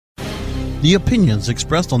The opinions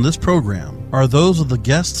expressed on this program are those of the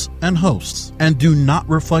guests and hosts and do not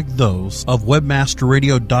reflect those of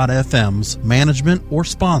WebmasterRadio.fm's management or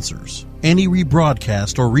sponsors. Any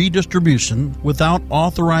rebroadcast or redistribution without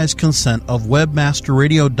authorized consent of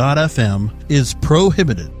WebmasterRadio.fm is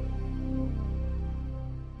prohibited.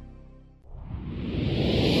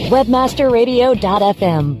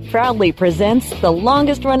 WebmasterRadio.fm proudly presents the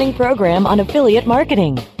longest-running program on affiliate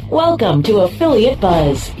marketing. Welcome to Affiliate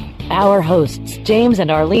Buzz. Our hosts, James and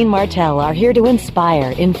Arlene Martell, are here to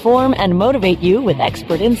inspire, inform, and motivate you with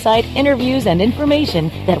expert insight, interviews, and information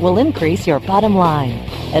that will increase your bottom line.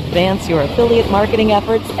 Advance your affiliate marketing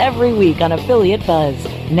efforts every week on Affiliate Buzz.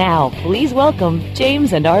 Now, please welcome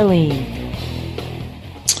James and Arlene.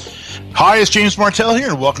 Hi, it's James Martell here,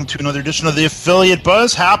 and welcome to another edition of the Affiliate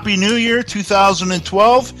Buzz. Happy New Year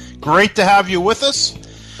 2012. Great to have you with us.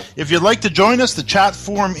 If you'd like to join us, the chat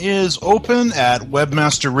forum is open at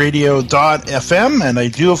webmasterradio.fm, and I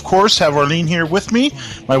do, of course, have Arlene here with me,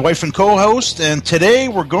 my wife and co-host, and today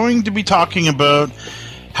we're going to be talking about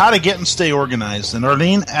how to get and stay organized. And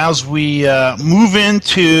Arlene, as we move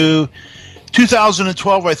into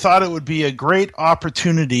 2012, I thought it would be a great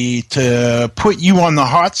opportunity to put you on the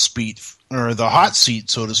hot seat,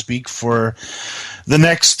 so to speak, for the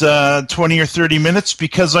next 20 or 30 minutes,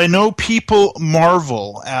 because I know people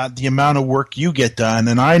marvel at the amount of work you get done,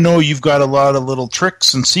 and I know you've got a lot of little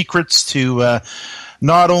tricks and secrets to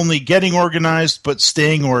not only getting organized, but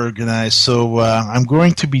staying organized. So I'm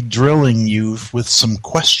going to be drilling you with some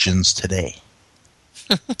questions today.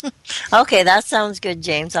 Okay, that sounds good,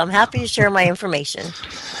 James. I'm happy to share my information.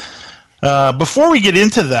 Before we get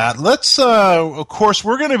into that, let's, of course,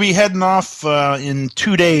 we're going to be heading off in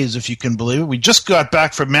 2 days, if you can believe it. We just got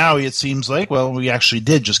back from Maui, it seems like. Well, we actually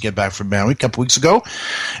did just get back from Maui a couple weeks ago.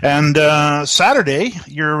 And Saturday,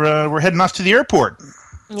 we're heading off to the airport.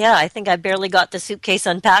 Yeah, I think I barely got the suitcase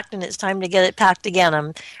unpacked, and it's time to get it packed again.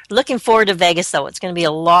 I'm looking forward to Vegas, though. It's going to be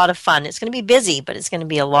a lot of fun. It's going to be busy, but it's going to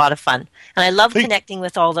be a lot of fun. And I love connecting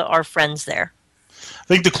with all our friends there. I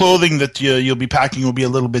think the clothing that you'll be packing will be a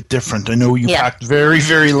little bit different. I know you packed very,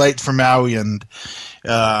 very light for Maui, and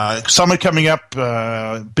summer coming up,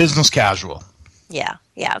 business casual. Yeah,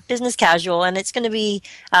 business casual, and it's going to be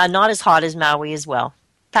not as hot as Maui as well.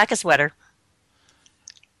 Pack a sweater.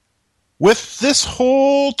 With this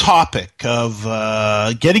whole topic of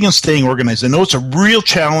getting and staying organized, I know it's a real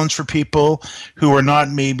challenge for people who are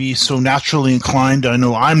not maybe so naturally inclined. I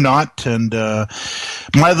know I'm not, and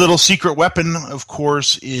my little secret weapon, of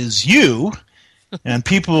course, is you. And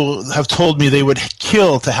people have told me they would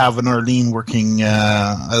kill to have an Arlene working,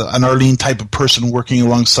 an Arlene type of person working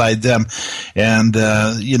alongside them. And,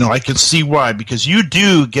 I can see why, because you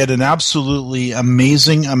do get an absolutely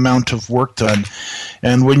amazing amount of work done.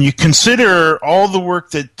 And when you consider all the work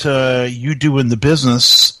that you do in the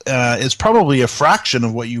business, it's probably a fraction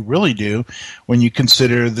of what you really do when you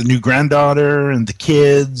consider the new granddaughter and the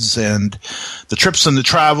kids and the trips and the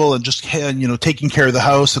travel and just, taking care of the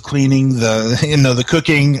house, the cleaning, the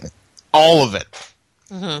cooking, all of it.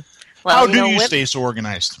 Mm-hmm. Well, how do you stay so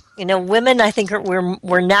organized? Women, I think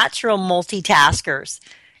we're natural multitaskers,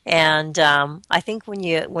 and I think when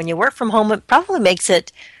you work from home, it probably makes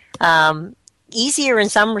it easier in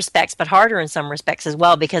some respects, but harder in some respects as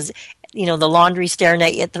well, because the laundry's staring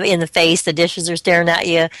at you in the face, the dishes are staring at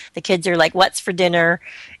you, the kids are like, "What's for dinner?"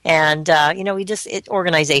 And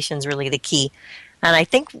organization's really the key. And I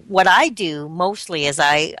think what I do mostly is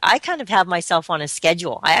I kind of have myself on a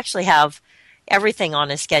schedule. I actually have everything on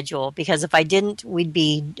a schedule, because if I didn't, we'd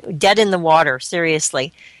be dead in the water,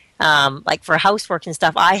 seriously. Like for housework and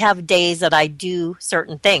stuff, I have days that I do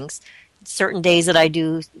certain things, certain days that I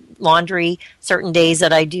do laundry, certain days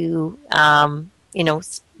that I do, I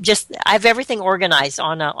have everything organized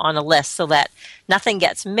on a list so that nothing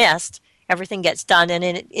gets missed, everything gets done, and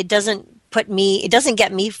it doesn't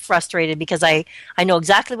get me frustrated, because I know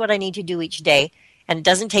exactly what I need to do each day, and it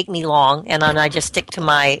doesn't take me long, and then I just stick to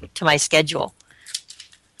my schedule.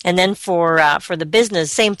 And then for the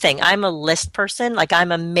business, same thing. I'm a list person. Like,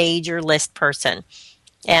 I'm a major list person,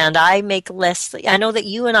 and I make lists. I know that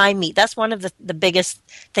you and I meet. That's one of the biggest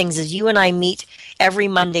things, is you and I meet every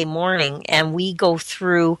Monday morning, and we go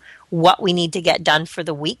through what we need to get done for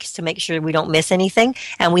the week to make sure we don't miss anything.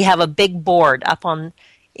 And we have a big board up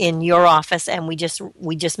in your office, and we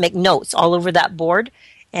just make notes all over that board,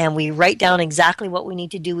 and we write down exactly what we need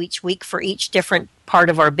to do each week for each different part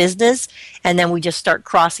of our business, and then we just start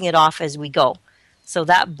crossing it off as we go. So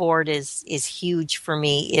that board is huge for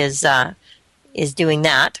me, is doing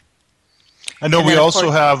that. I know we also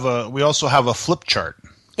have a flip chart.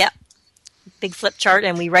 Yep, big flip chart,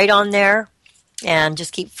 and we write on there and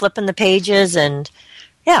just keep flipping the pages. And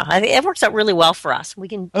yeah, it works out really well for us. I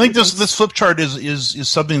think this flip chart is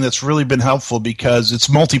something that's really been helpful because it's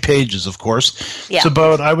multi-pages, of course. Yeah. It's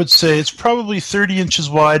about, I would say, it's probably 30 inches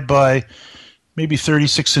wide by maybe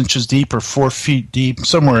 36 inches deep or 4 feet deep,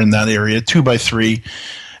 somewhere in that area, 2 by 3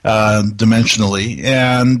 dimensionally.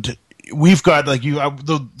 And we've got, like,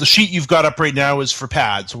 the sheet you've got up right now is for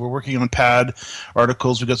PAD. So we're working on PAD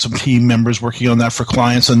articles. We've got some team members working on that for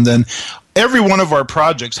clients. And then every one of our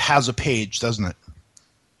projects has a page, doesn't it?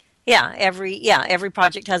 Yeah, every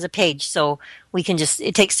project has a page. So we can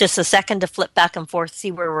it takes just a second to flip back and forth,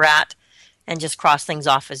 see where we're at, and just cross things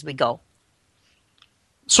off as we go.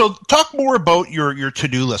 So talk more about your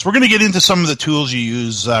to-do list. We're going to get into some of the tools you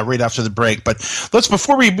use right after the break, but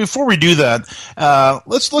before we do that,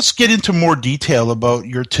 let's get into more detail about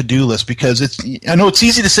your to-do list, because I know it's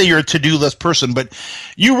easy to say you're a to-do list person, but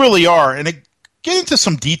you really are. And get into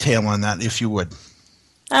some detail on that, if you would.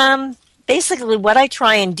 Basically, what I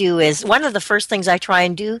try and do is, one of the first things I try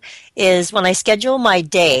and do is when I schedule my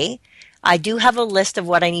day, I do have a list of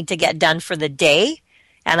what I need to get done for the day,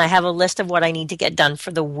 and I have a list of what I need to get done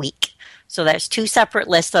for the week. So there's 2 separate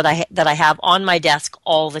lists that I have on my desk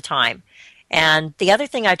all the time. And the other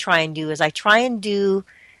thing I try and do is I try and do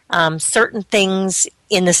certain things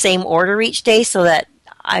in the same order each day, so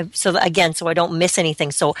I don't miss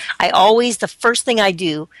anything. So the first thing I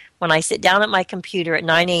do when I sit down at my computer at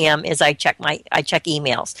 9 a.m. is I check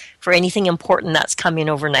emails for anything important that's coming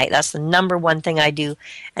overnight. That's the number one thing I do.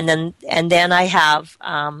 And then I have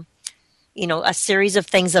a series of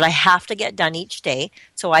things that I have to get done each day.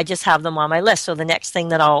 So I just have them on my list. So the next thing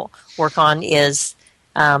that I'll work on is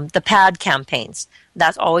the PAD campaigns.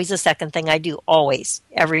 That's always the second thing I do, always,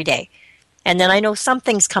 every day. And then I know some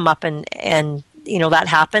things come up and that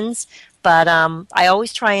happens, but I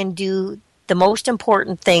always try and do the most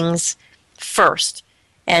important things first.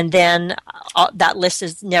 And then that list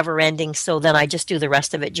is never ending, so then I just do the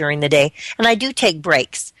rest of it during the day. And I do take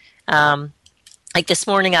breaks. Like this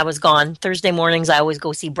morning I was gone. Thursday mornings I always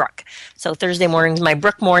go see Brooke. So Thursday morning's my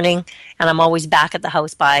Brooke morning, and I'm always back at the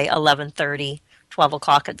house by 11:30, 12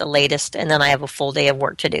 o'clock at the latest, and then I have a full day of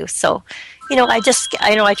work to do. So,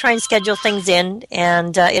 I try and schedule things in,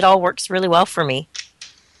 and it all works really well for me.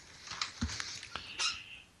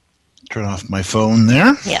 Turn off my phone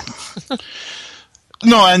there. Yeah.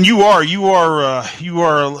 No, and you are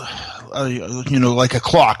like a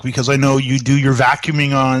clock, because I know you do your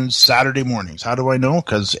vacuuming on Saturday mornings. How do I know?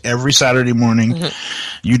 Because every Saturday morning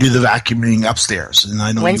you do the vacuuming upstairs, and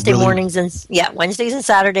I know Wednesdays and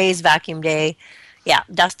Saturdays vacuum day. Yeah,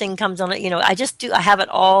 dusting comes on it. I have it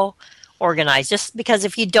all organized. Just because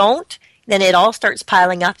if you don't, then it all starts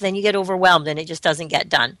piling up. Then you get overwhelmed, and it just doesn't get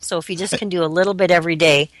done. So if you just can do a little bit every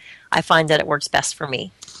day, I find that it works best for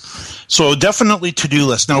me. So definitely to-do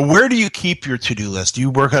list. Now, where do you keep your to-do list? Do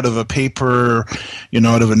you work out of a paper,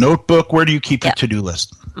 out of a notebook? Where do you keep your to-do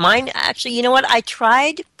list? Mine, actually, you know what? I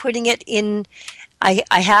tried putting it in, I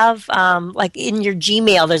have, like in your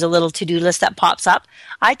Gmail, there's a little to-do list that pops up.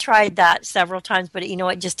 I tried that several times, but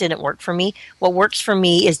it just didn't work for me. What works for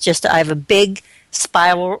me is just, I have a big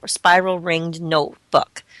spiral ringed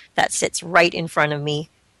notebook that sits right in front of me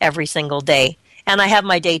every single day. And I have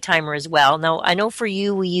my day timer as well. Now, I know for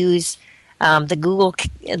you we use the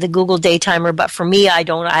Google day timer, but for me I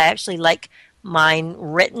don't. I actually like mine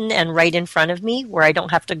written and right in front of me, where I don't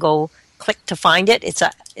have to go click to find it.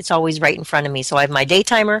 It's always right in front of me. So I have my day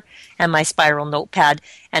timer and my spiral notepad,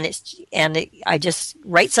 I just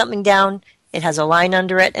write something down. It has a line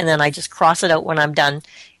under it, and then I just cross it out when I'm done.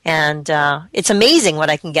 And it's amazing what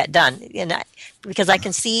I can get done, because I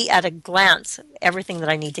can see at a glance everything that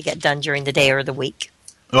I need to get done during the day or the week.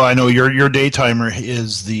 Oh, I know your day timer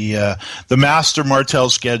is the master Martel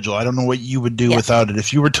schedule. I don't know what you would do without it.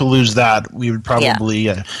 If you were to lose that, we would probably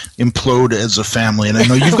implode as a family. And I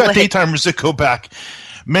know you've got day timers that go back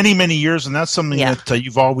many, many years, and that's something that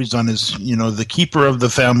you've always done, is the keeper of the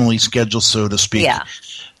family schedule, so to speak. Yeah.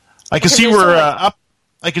 I can see we're up.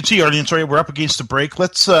 I can see, Arlene, sorry, we're up against the break.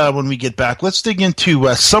 Let's, when we get back, let's dig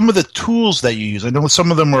into some of the tools that you use. I know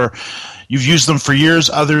some of them you've used them for years,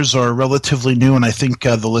 others are relatively new, and I think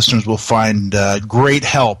the listeners will find great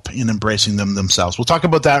help in embracing them themselves. We'll talk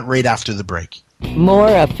about that right after the break.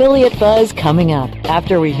 More Affiliate Buzz coming up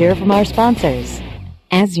after we hear from our sponsors.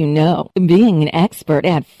 As you know, being an expert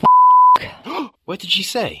at What did she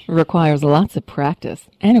say? requires lots of practice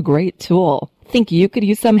and a great tool. Think you could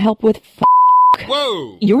use some help with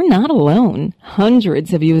Whoa! You're not alone.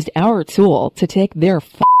 Hundreds have used our tool to take their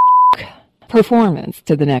performance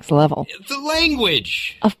to the next level. The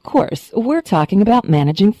language! Of course, we're talking about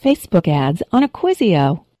managing Facebook ads on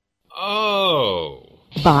Acquisio. Oh.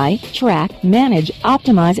 Buy, track, manage,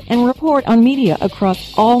 optimize, and report on media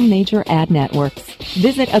across all major ad networks.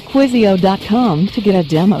 Visit Acquisio.com to get a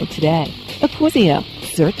demo today. Acquisio.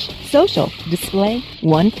 Search, social, display,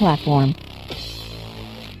 one platform.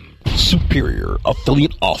 Superior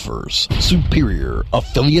Affiliate Offers, Superior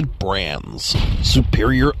Affiliate Brands,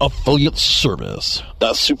 Superior Affiliate Service,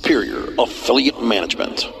 the Superior Affiliate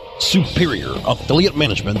Management. Superior Affiliate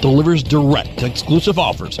Management delivers direct, exclusive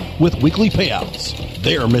offers with weekly payouts.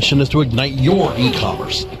 Their mission is to ignite your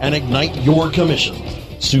e-commerce and ignite your commissions.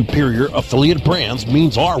 Superior Affiliate Brands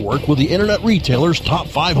means our work with the Internet Retailer's Top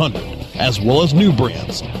 500, as well as new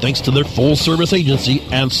brands, thanks to their full-service agency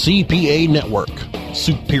and CPA network.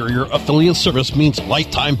 Superior Affiliate Service means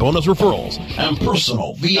lifetime bonus referrals and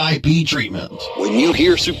personal VIP treatment. When you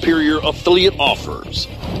hear Superior Affiliate Offers,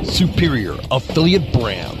 Superior Affiliate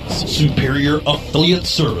Brands, Superior Affiliate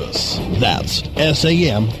Service, that's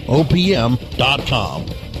SAMOPM.com.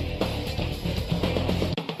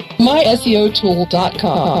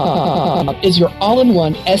 MySEOtool.com is your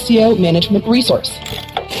all-in-one SEO management resource.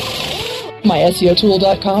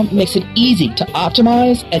 MySEOtool.com makes it easy to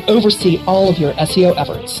optimize and oversee all of your SEO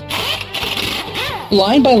efforts.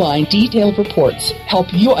 Line-by-line detailed reports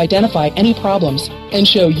help you identify any problems and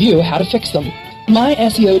show you how to fix them.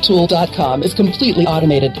 MySEOtool.com is completely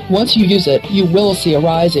automated. Once you use it, you will see a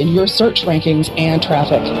rise in your search rankings and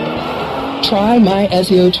traffic. Try My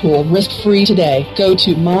SEO Tool risk-free today. Go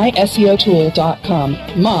to MySEOtool.com.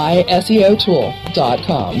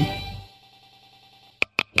 MySEOtool.com.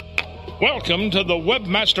 Welcome to the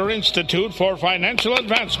Webmaster Institute for Financial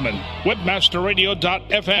Advancement,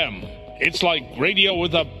 webmasterradio.fm. It's like radio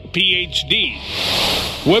with a PhD.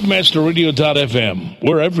 Webmasterradio.fm.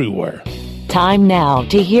 We're everywhere. Time now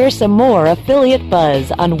to hear some more affiliate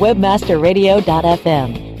buzz on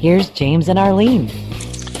webmasterradio.fm. Here's James and Arlene.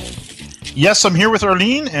 Yes, I'm here with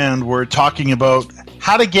Arlene, and we're talking about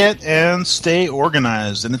how to get and stay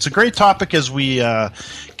organized. And it's a great topic as we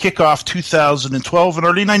kick off 2012. And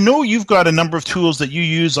Arlene, I know you've got a number of tools that you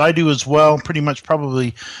use. I do as well, pretty much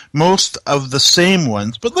probably most of the same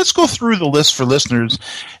ones. But let's go through the list for listeners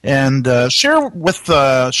and share with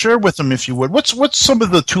them, if you would. What's some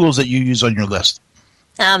of the tools that you use on your list?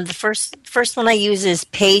 The first one I use is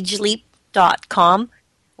pageleap.com,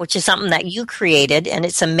 which is something that you created, and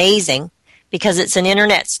it's amazing because it's an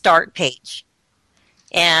internet start page.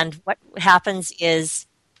 And what happens is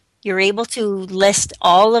you're able to list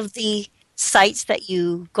all of the sites that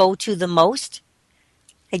you go to the most.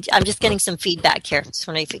 I'm just getting some feedback here. Just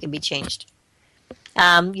wondering if it can be changed.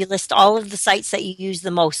 You list all of the sites that you use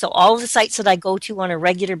the most. So all of the sites that I go to on a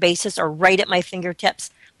regular basis are right at my fingertips.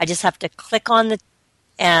 I just have to click on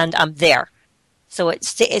and I'm there. So it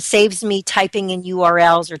saves me typing in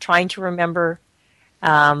URLs or trying to remember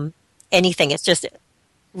anything. It's just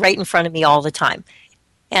right in front of me all the time.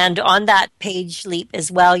 And on that page Leap as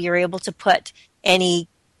well, you're able to put any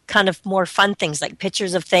kind of more fun things like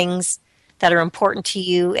pictures of things that are important to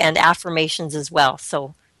you and affirmations as well.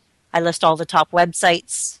 So I list all the top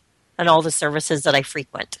websites and all the services that I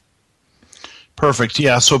frequent. Perfect.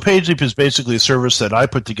 Yeah. So PageLeap is basically a service that I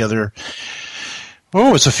put together.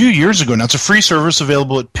 Oh, it's a few years ago now. It's a free service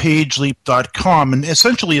available at pageleap.com, and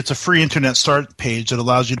essentially it's a free internet start page that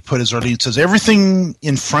allows you to put, as Arlene says, everything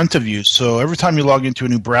in front of you. So every time you log into a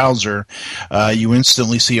new browser, you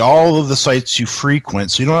instantly see all of the sites you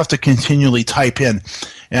frequent, so you don't have to continually type in.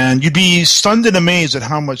 And you'd be stunned and amazed at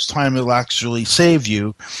how much time it'll actually save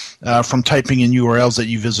you from typing in URLs that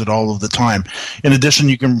you visit all of the time. In addition,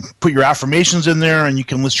 you can put your affirmations in there, and you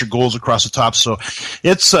can list your goals across the top. So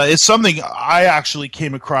it's something I actually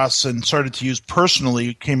came across and started to use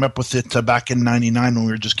personally. Came up with it back in '99 when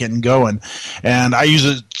we were just getting going, and I use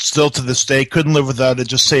it still to this day. Couldn't live without it.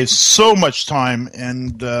 Just saves so much time,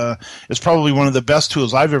 and it's probably one of the best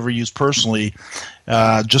tools I've ever used personally.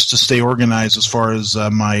 Just to stay organized as far as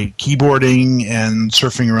my keyboarding and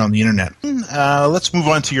surfing around the internet. Let's move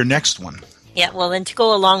on to your next one. Yeah, well, and to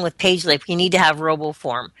go along with PageLeap, you need to have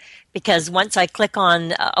RoboForm, because once I click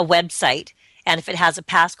on a website, and if it has a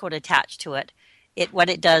passcode attached to it, what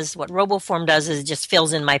RoboForm does is it just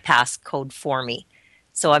fills in my passcode for me.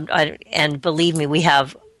 So and believe me, we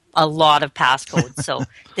have a lot of passcodes, so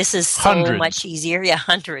this is so much easier. Yeah,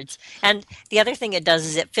 hundreds. And the other thing it does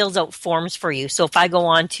is it fills out forms for you. So if I go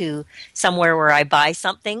on to somewhere where I buy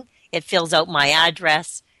something, it fills out my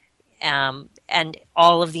address and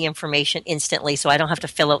all of the information instantly, so I don't have to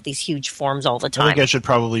fill out these huge forms all the time. I think I should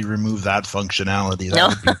probably remove that functionality. That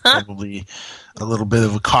would be probably a little bit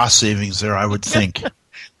of a cost savings there, I would think.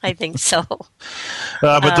 I think so.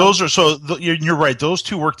 But those are you're right. Those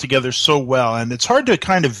two work together so well, and it's hard to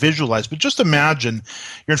kind of visualize. But just imagine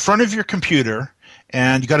you're in front of your computer,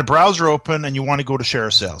 and you got a browser open, and you want to go to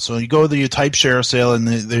ShareASale. So you go there, you type ShareASale, and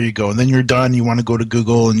there you go. And then you're done. You want to go to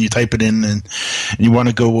Google, and you type it in, and you want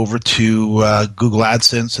to go over to Google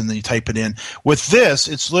AdSense, and then you type it in. With this,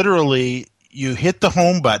 it's literally you hit the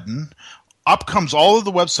home button, up comes all of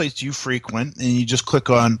the websites you frequent, and you just click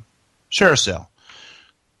on ShareASale.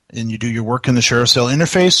 And you do your work in the ShareASale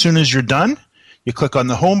interface. As soon as you're done, you click on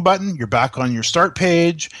the home button. You're back on your start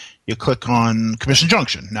page. You click on Commission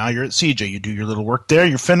Junction. Now you're at CJ. You do your little work there.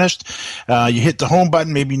 You're finished. You hit the home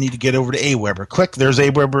button. Maybe you need to get over to Aweber. Click. There's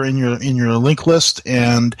Aweber in your link list,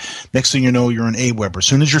 and next thing you know, you're in Aweber. As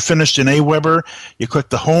soon as you're finished in Aweber, you click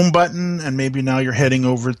the home button, and maybe now you're heading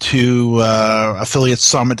over to Affiliate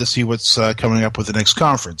Summit to see what's coming up with the next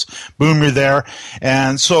conference. Boom, you're there.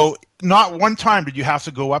 And so not one time did you have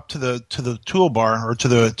to go up to the toolbar or to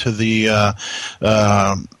the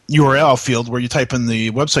URL field where you type in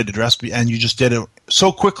the website address, and you just did it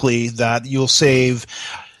so quickly that you'll save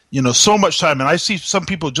so much time. And I see some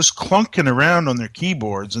people just clunking around on their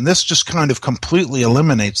keyboards, and this just kind of completely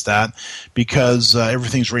eliminates that because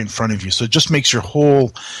everything's right in front of you. So it just makes your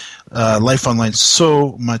whole life online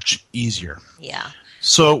so much easier. Yeah.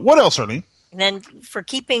 So what else, Arlene? And then for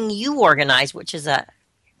keeping you organized, which is a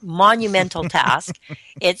monumental task,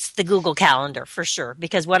 it's the Google Calendar for sure.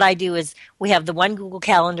 Because what I do is we have the one Google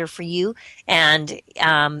Calendar for you, and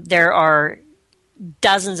there are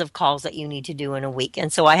dozens of calls that you need to do in a week,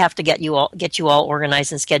 and so I have to get you all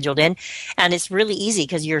organized and scheduled in. And it's really easy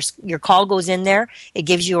because your call goes in there. It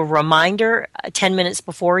gives you a reminder 10 minutes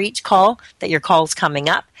before each call that your call's coming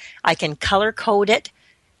up. I can color code it,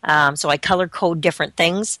 so I color code different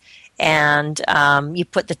things. And you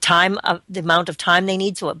put the amount of time they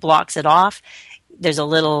need, so it blocks it off. There's a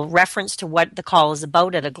little reference to what the call is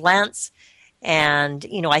about at a glance, and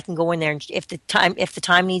I can go in there, and if the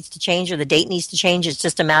time needs to change or the date needs to change, it's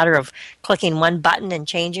just a matter of clicking one button and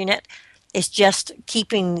changing it. It's just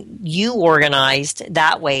keeping you organized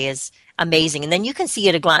that way is amazing. And then you can see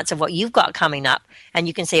at a glance of what you've got coming up, and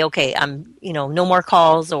you can say, okay, no more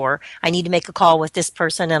calls, or I need to make a call with this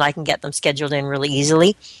person, and I can get them scheduled in really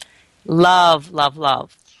easily. Love, love,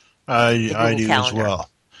 love. I do calendar as well.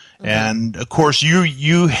 Mm-hmm. And of course,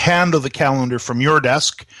 you handle the calendar from your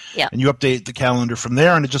desk, and you update the calendar from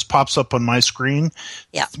there, and it just pops up on my screen.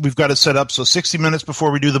 Yeah, we've got it set up so 60 minutes before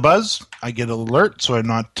we do the buzz, I get an alert, so I'm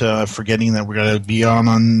not forgetting that we're going to be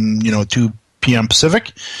on 2 p.m.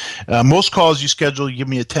 Pacific. Most calls you schedule, you give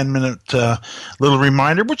me a 10-minute little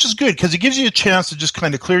reminder, which is good because it gives you a chance to just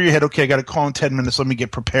kind of clear your head. Okay, I got a call in 10 minutes. Let me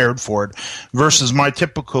get prepared for it. Versus my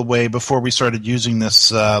typical way before we started using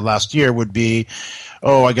this last year would be,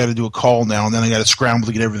 I got to do a call now, and then I got to scramble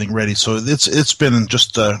to get everything ready. So it's been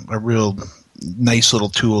just a real nice little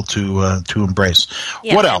tool to embrace.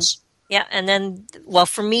 Yeah, what else? And then,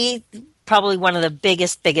 for me, probably one of the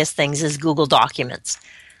biggest things is Google Documents.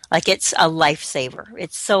 Like, it's a lifesaver.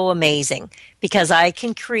 It's so amazing because I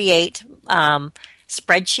can create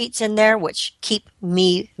spreadsheets in there, which keep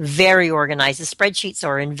me very organized. The spreadsheets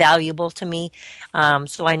are invaluable to me,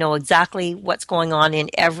 so I know exactly what's going on in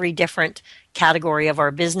every different category of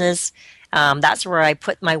our business. That's where I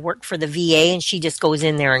put my work for the VA, and she just goes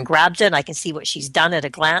in there and grabs it, and I can see what she's done at a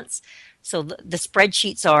glance. So the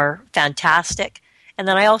spreadsheets are fantastic. And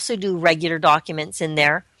then I also do regular documents in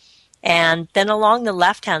there. And then along the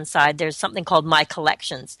left-hand side, there's something called My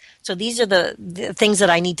Collections. So these are the things that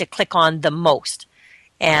I need to click on the most.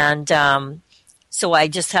 And so I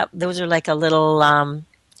just have, those are like a little,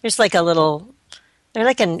 they're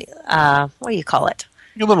like an, what do you call it?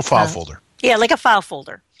 Your little file folder. Yeah, like a file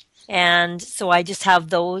folder. And so I just have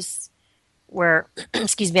those where,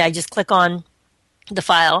 I just click on the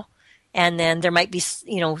file, and then there might be,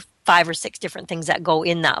 5 or 6 different things that go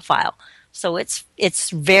in that file. So it's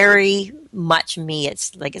very much me.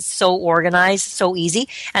 It's so organized, so easy.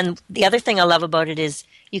 And the other thing I love about it is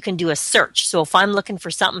you can do a search. So if I'm looking for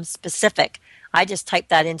something specific, I just type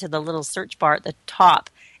that into the little search bar at the top,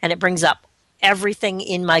 and it brings up everything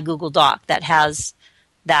in my Google Doc that has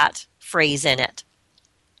that phrase in it.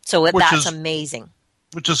 So that's amazing.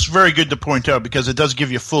 Which is very good to point out because it does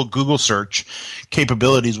give you full Google search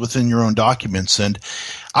capabilities within your own documents. And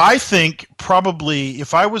I think probably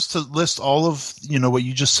if I was to list all of, what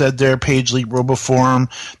you just said there, Pageleap,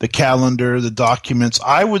 RoboForm, the calendar, the documents,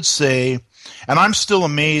 I would say, and I'm still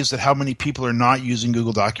amazed at how many people are not using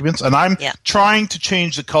Google Documents. And I'm trying to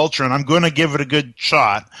change the culture, and I'm going to give it a good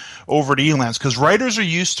shot over at Elance because writers are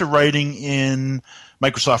used to writing in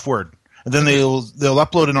Microsoft Word. and then they'll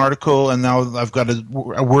upload an article, and now I've got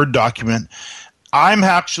a Word document. I'm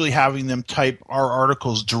actually having them type our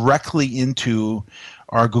articles directly into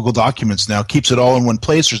our Google Documents now. It keeps it all in one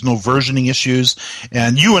place. There's no versioning issues.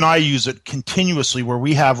 And you and I use it continuously, where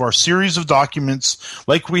we have our series of documents,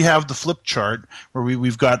 like we have the flip chart, where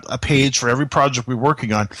we've got a page for every project we're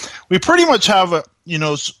working on. We pretty much have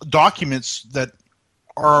documents that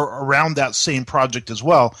are around that same project as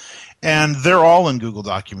well. And they're all in Google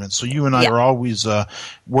Documents. So you and I are always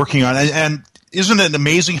working on it. And isn't it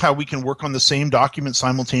amazing how we can work on the same document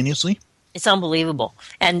simultaneously? It's unbelievable.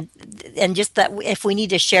 And just that if we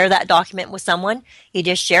need to share that document with someone, you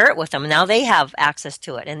just share it with them. Now they have access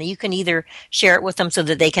to it. And you can either share it with them so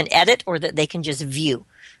that they can edit or that they can just view.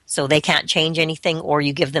 So they can't change anything, or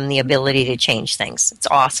you give them the ability to change things. It's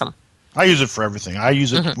awesome. I use it for everything. I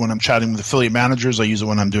use it when I'm chatting with affiliate managers. I use it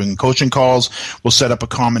when I'm doing coaching calls. We'll set up a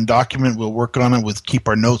common document. We'll work on it. We'll keep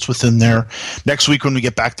our notes within there. Next week when we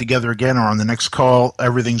get back together again, or on the next call,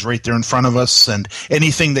 everything's right there in front of us. And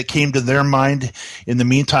anything that came to their mind in the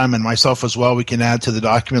meantime, and myself as well, we can add to the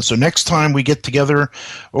document. So next time we get together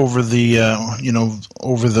over the,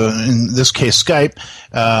 in this case, Skype,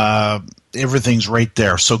 everything's right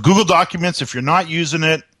there. So Google Documents, if you're not using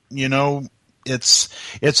it,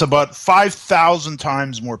 it's about 5,000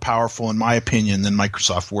 times more powerful, in my opinion, than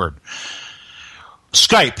Microsoft Word.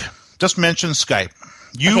 Skype. Just mention Skype.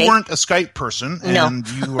 You weren't a Skype person, and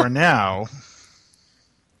you are now.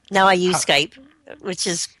 Now I use Skype, which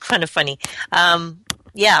is kind of funny.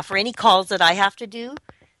 For any calls that I have to do,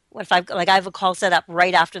 I have a call set up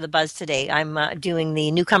right after the buzz today. I'm doing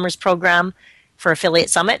the newcomers program for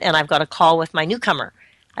Affiliate Summit, and I've got a call with my newcomer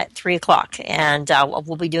at 3:00, and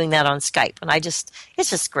we'll be doing that on Skype. And it's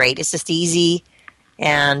just great. It's just easy,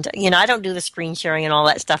 and I don't do the screen sharing and all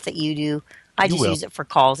that stuff that you do. I just use it for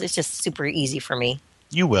calls. It's just super easy for me.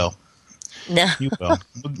 You will. No, you will.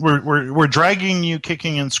 We're dragging you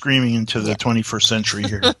kicking and screaming into the 21st century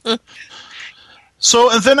here.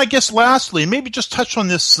 So, and then I guess lastly, maybe just touch on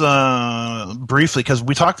this briefly, because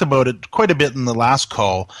we talked about it quite a bit in the last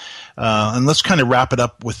call. And let's kind of wrap it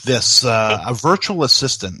up with this, a virtual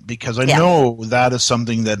assistant, because I know that is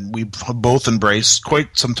something that we both embraced quite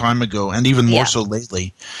some time ago, and even more so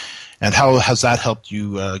lately. And how has that helped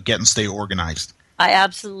you get and stay organized? I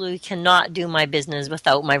absolutely cannot do my business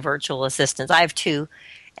without my virtual assistants. I have two,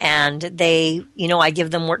 and they, I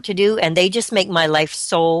give them work to do, and they just make my life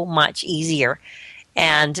so much easier.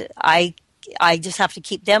 And I just have to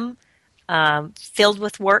keep them filled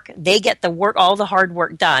with work. They get the work, all the hard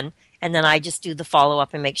work done, and then I just do the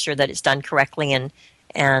follow-up and make sure that it's done correctly and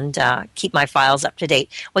keep my files up to date.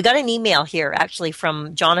 We got an email here, actually,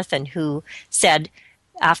 from Jonathan, who said,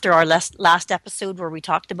 after our last episode where we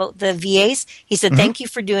talked about the VAs, he said, thank you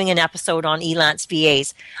for doing an episode on Elance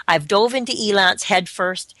VAs. I've dove into Elance head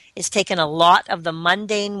first. It's taken a lot of the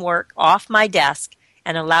mundane work off my desk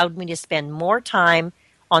and allowed me to spend more time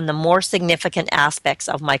on the more significant aspects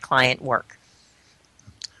of my client work.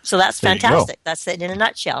 So that's fantastic. That's it in a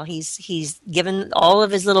nutshell. He's given all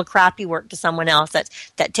of his little crappy work to someone else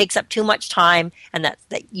that takes up too much time, and that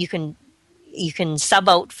you can sub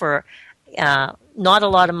out for not a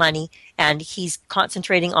lot of money, and he's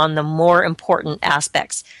concentrating on the more important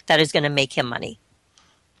aspects that is going to make him money.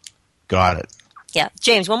 Got it. Yeah.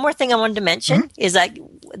 James, one more thing I wanted to mention is that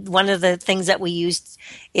one of the things that we used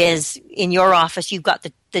is in your office, you've got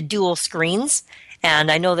the dual screens.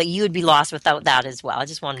 And I know that you would be lost without that as well. I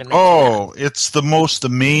just wanted to mention that. It's the most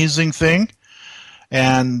amazing thing.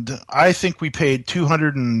 And I think we paid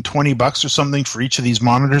 $220 or something for each of these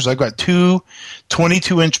monitors. I've got two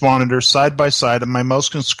 22-inch monitors side by side, and my mouse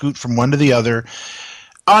can scoot from one to the other.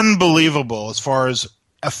 Unbelievable as far as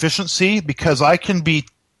efficiency, because I can be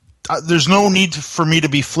there's no need for me to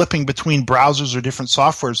be flipping between browsers or different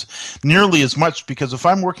softwares nearly as much, because if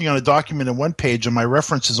I'm working on a document in one page and my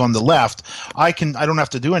reference is on the left, I don't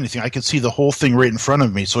have to do anything. I can see the whole thing right in front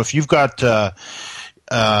of me. So if you've got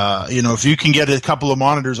if you can get a couple of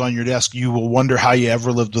monitors on your desk, you will wonder how you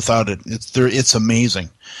ever lived without it. It's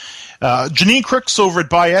amazing. Janine Crooks over at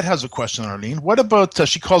Bayet has a question, Arlene. What about,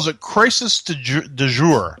 she calls it crisis du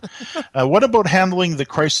jour. What about handling the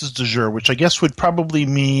crisis du jour, which I guess would probably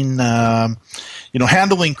mean,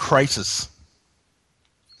 handling crisis?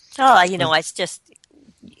 It's just,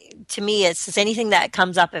 to me, it's just anything that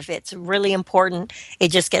comes up, if it's really important, it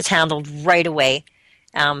just gets handled right away.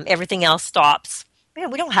 Everything else stops.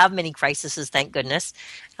 We don't have many crises, thank goodness.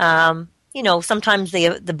 Sometimes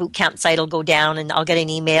the boot camp site will go down and I'll get an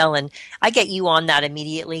email and I get you on that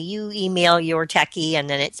immediately. You email your techie and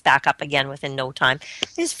then it's back up again within no time.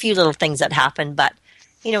 There's a few little things that happen, but,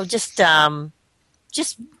 just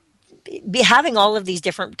having all of these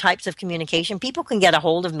different types of communication, people can get a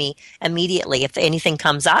hold of me immediately if anything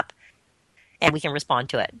comes up, and we can respond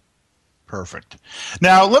to it. Perfect.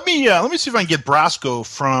 Now let me see if I can get Brasco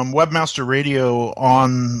from Webmaster Radio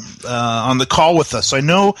on the call with us. I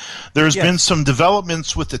know there's been some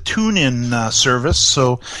developments with the TuneIn service.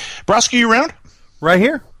 So, Brasco, you around? Right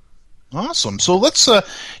here. Awesome. So let's. You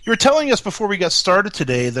were telling us before we got started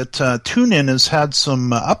today that TuneIn has had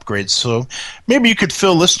some upgrades. So maybe you could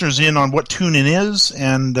fill listeners in on what TuneIn is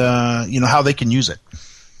and how they can use it.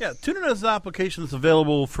 Yeah, TuneIn is an application that's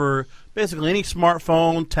available for basically any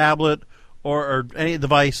smartphone, tablet, or any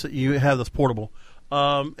device that you have that's portable.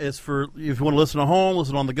 It's for if you want to listen at home,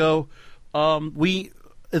 listen on the go.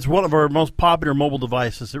 It's one of our most popular mobile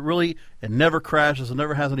devices. It never crashes. It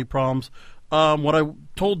never has any problems. What I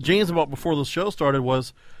told James about before the show started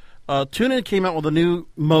was TuneIn came out with a new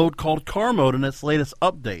mode called Car Mode in its latest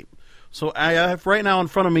update. So I have right now in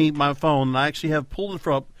front of me my phone, and I actually have pulled it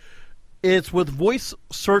up. It's with voice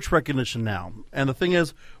search recognition now. And the thing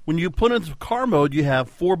is, when you put into car mode, you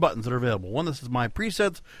have 4 buttons that are available. One, this is my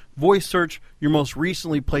presets, voice search, your most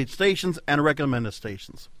recently played stations, and recommended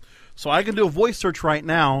stations. So I can do a voice search right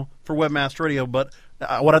now for Webmaster Radio, but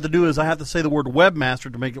what I have to do is I have to say the word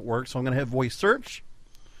Webmaster to make it work. So I'm going to hit voice search.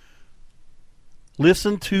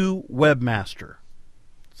 Listen to Webmaster.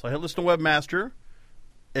 So I hit listen to Webmaster.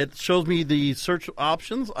 It shows me the search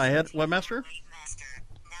options. I hit Webmaster.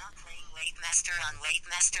 On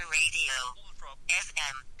Webmaster Radio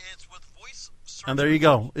FM. It's with voice search. And there you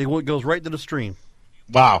go. It goes right to the stream.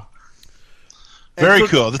 Wow. Very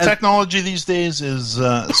cool. The technology these days is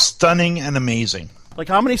stunning and amazing. Like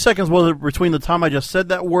how many seconds was it between the time I just said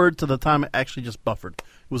that word to the time it actually just buffered? It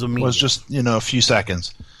was immediate. It was just, a few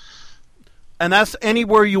seconds. And that's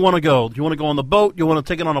anywhere you want to go. You want to go on the boat. You want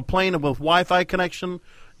to take it on a plane with Wi-Fi connection.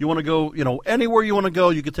 You want to go, anywhere you want to go,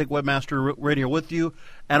 you can take Webmaster Radio with you.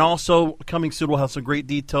 And also, coming soon, we'll have some great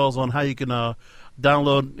details on how you can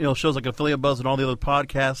download, shows like Affiliate Buzz and all the other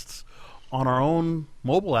podcasts on our own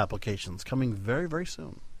mobile applications coming very, very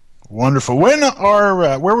soon. Wonderful.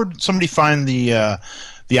 Where would somebody find the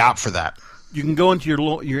app for that? You can go into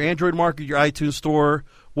your Android market, your iTunes store,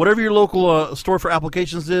 whatever your local store for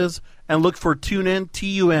applications is, and look for TuneIn,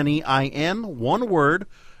 TuneIn, one word.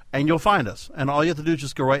 And you'll find us. And all you have to do is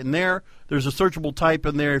just go right in there. There's a searchable type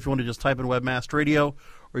in there if you want to just type in Webmaster Radio.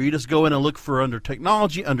 Or you just go in and look for under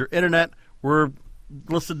technology, under internet. We're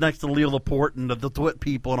listed next to Leo Laporte and the Twit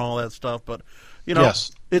people and all that stuff. But,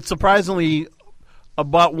 yes. It's surprisingly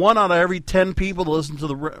about 1 out of every 10 people that listen to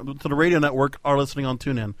the radio network are listening on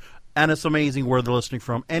TuneIn. And it's amazing where they're listening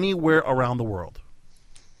from, anywhere around the world.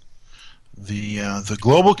 The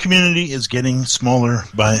global community is getting smaller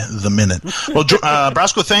by the minute. Well,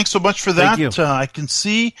 Brasco, thanks so much for that. Thank you. I can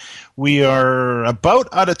see we are about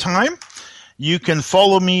out of time. You can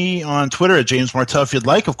follow me on Twitter at James Martell if you'd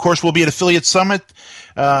like. Of course, we'll be at Affiliate Summit.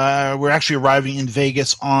 We're actually arriving in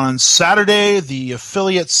Vegas on Saturday. The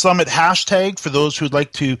Affiliate Summit hashtag, for those who'd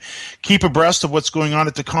like to keep abreast of what's going on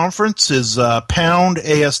at the conference, is pound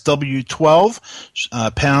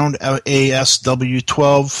ASW12, pound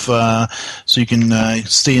ASW12, so you can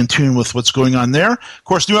stay in tune with what's going on there. Of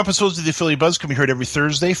course, new episodes of the Affiliate Buzz can be heard every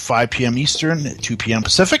Thursday, 5 p.m. Eastern, 2 p.m.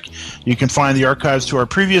 Pacific. You can find the archives to our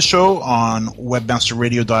previous show on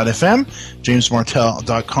webmasterradio.fm,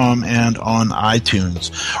 jamesmartell.com, and on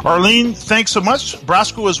iTunes. Arlene, thanks so much.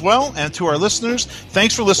 Brasco as well. And to our listeners,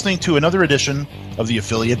 thanks for listening to another edition of the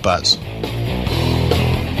Affiliate Buzz.